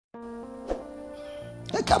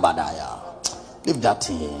Leave that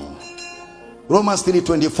in. Romans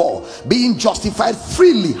 3:24. Being justified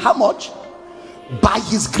freely. How much? By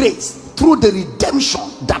his grace, through the redemption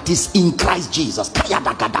that is in Christ Jesus.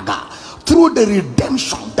 Through the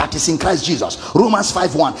redemption that is in Christ Jesus. Romans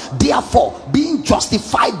 5:1. Therefore, being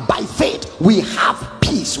justified by faith, we have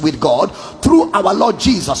peace with God through our Lord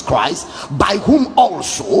Jesus Christ, by whom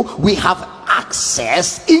also we have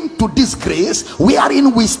access into this grace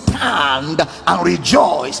wherein we stand and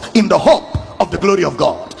rejoice in the hope of the glory of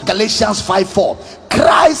God. Galatians 5:4.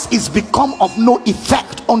 Christ is become of no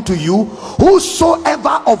effect unto you.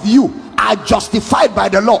 Whosoever of you are justified by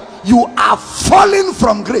the law, you are falling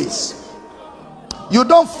from grace. You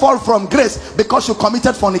don't fall from grace because you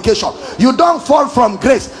committed fornication. You don't fall from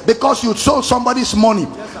grace because you stole somebody's money.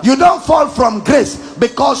 You don't fall from grace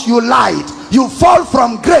because you lied. You fall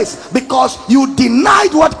from grace because you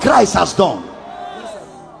denied what Christ has done.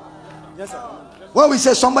 Yes, sir. When we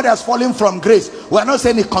say somebody has fallen from grace, we are not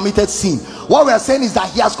saying he committed sin. What we are saying is that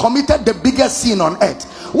he has committed the biggest sin on earth.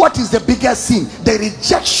 What is the biggest sin? The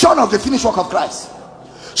rejection of the finished work of Christ.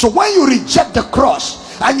 So when you reject the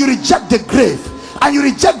cross and you reject the grave and you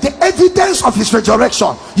reject the evidence of his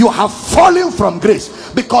resurrection, you have fallen from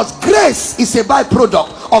grace, because grace is a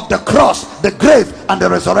byproduct of the cross, the grave, and the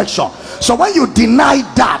resurrection. So when you deny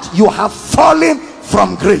that, you have fallen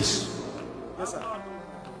from grace. Yes, sir.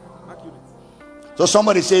 So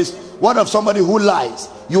somebody says, what of somebody who lies?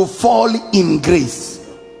 You fall in grace.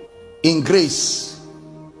 In grace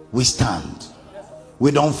we stand.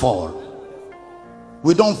 We don't fall.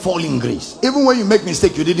 We don't fall in grace. Even when you make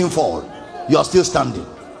mistake, you didn't fall. You are still standing.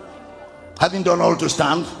 Having done all to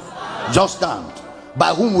stand, just stand.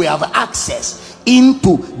 By whom we have access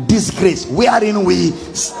into this grace wherein we,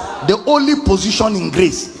 the only position in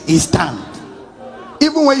grace is stand.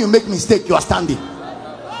 Even when you make mistake, you are standing.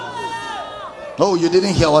 Oh, you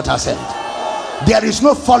didn't hear what I said. There is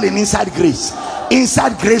no falling inside grace.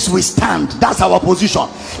 Inside grace we stand. That's our position.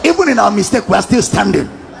 Even in our mistake, we are still standing.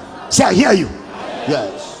 Say, I hear you.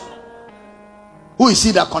 Yes. Who is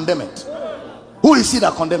he that condemn it? Who is he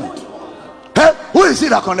that condemn it? Hey, who is he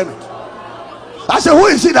that condemn it? I say, who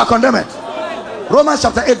is he that condemn it? Romans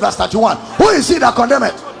chapter 8 verse 31. Who is he that condemn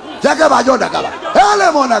it? Hey,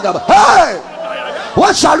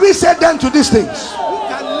 what shall we say then to these things?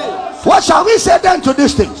 What shall we say then to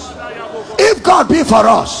these things? If God be for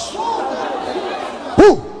us,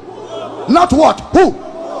 who? Not what?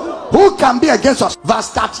 Who can be against us? Verse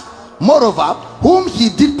 30. Moreover, whom he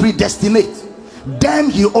did predestinate, them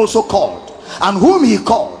he also called, and whom he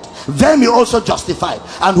called, them he also justified,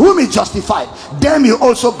 and whom he justified, them he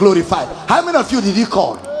also glorified. How many of you did he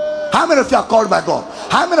call? How many of you are called by God?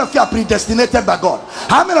 How many of you are predestinated by God?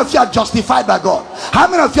 How many of you are justified by God? How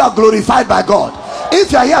many of you are glorified by God?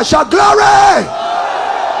 If you are here, shout glory.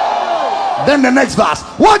 Then the next verse.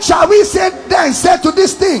 What shall we say then? Say to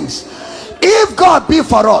these things, if God be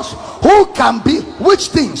for us, who can be? Which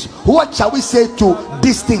things? What shall we say to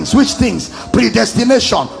these things? Which things?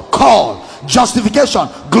 Predestination, call, justification,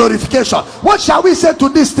 glorification. What shall we say to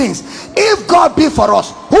these things? If God be for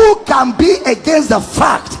us, who can be against the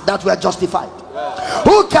fact that we are justified?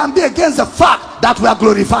 Who can be against the fact that we are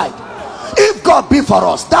glorified? If God be for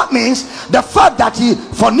us, that means the fact that he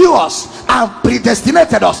foreknew us and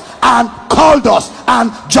predestinated us and called us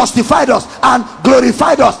and justified us and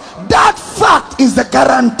glorified us, that fact is the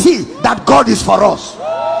guarantee that God is for us.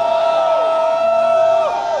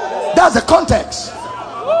 That's the context.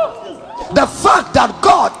 The fact that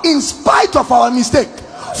God, in spite of our mistake,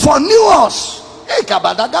 foreknew us.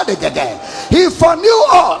 He foreknew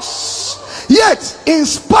us. Yet, in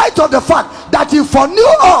spite of the fact that he foreknew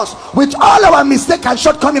us with all our mistake and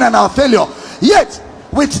shortcoming and our failure, yet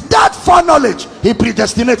with that foreknowledge, he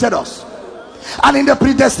predestinated us. And in the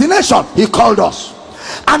predestination, he called us.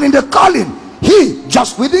 And in the calling,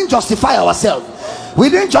 we didn't justify ourselves. We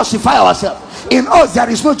didn't justify ourselves. In us, there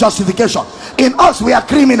is no justification. In us, we are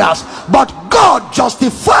criminals. But God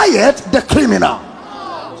justified the criminal.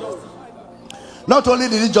 Not only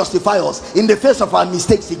did he justify us, in the face of our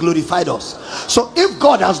mistakes, he glorified us. So if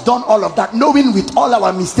God has done all of that, knowing with all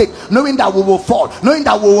our mistakes, knowing that we will fall, knowing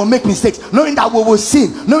that we will make mistakes, knowing that we will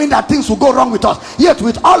sin, knowing that things will go wrong with us, yet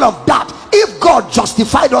with all of that, if God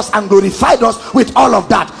justified us and glorified us with all of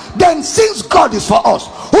that, then since God is for us,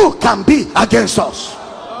 who can be against us?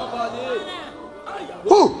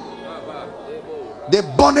 Who? They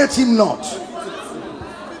bonnet him not.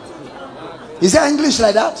 Is there English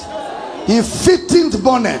like that? He fitted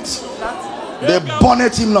bonnet. They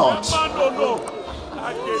bonnet him not.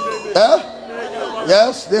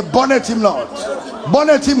 Yes, they bonnet him not.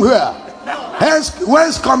 Bonnet him where? Hence,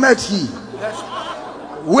 whence cometh he?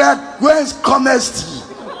 Where's comest he?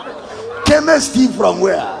 Comest he from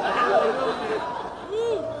where?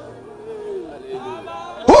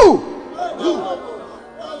 Who?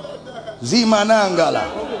 Zimanangala.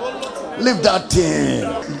 Leave that thing.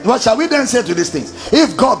 What shall we then say to these things?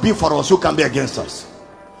 If God be for us, who can be against us?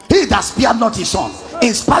 He that spared not his son,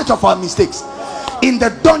 in spite of our mistakes, in the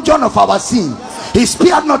dungeon of our sin, he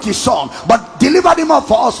spared not his son, but delivered him up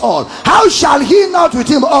for us all. How shall he not with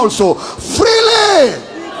him also freely?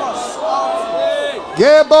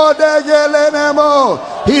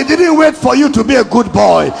 He didn't wait for you to be a good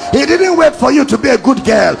boy. He didn't wait for you to be a good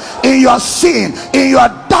girl in your sin, in your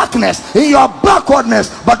darkness, in your backwardness.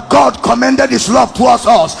 But God commended his love towards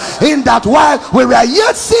us, in that while we were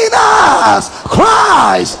yet sinners,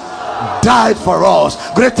 Christ died for us.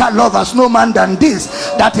 Greater love has no man than this,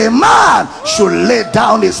 that a man should lay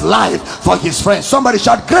down his life for his friends. Somebody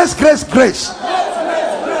shout, grace, grace, grace.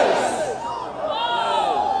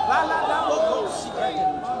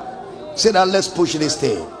 Say that, let's push this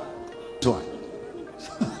thing.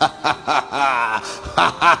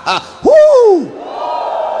 Woo!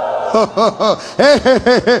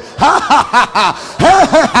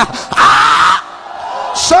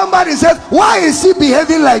 Somebody says, why is he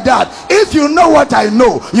behaving like that? If you know what I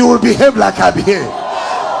know, you will behave like I behave.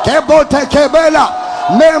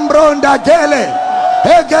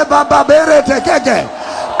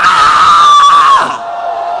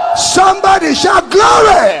 Somebody shout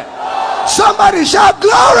glory. Somebody shout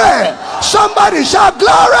glory. Somebody shout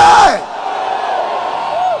glory.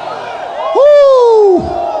 Woo!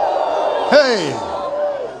 Hey,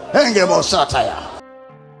 Henge Mosataya.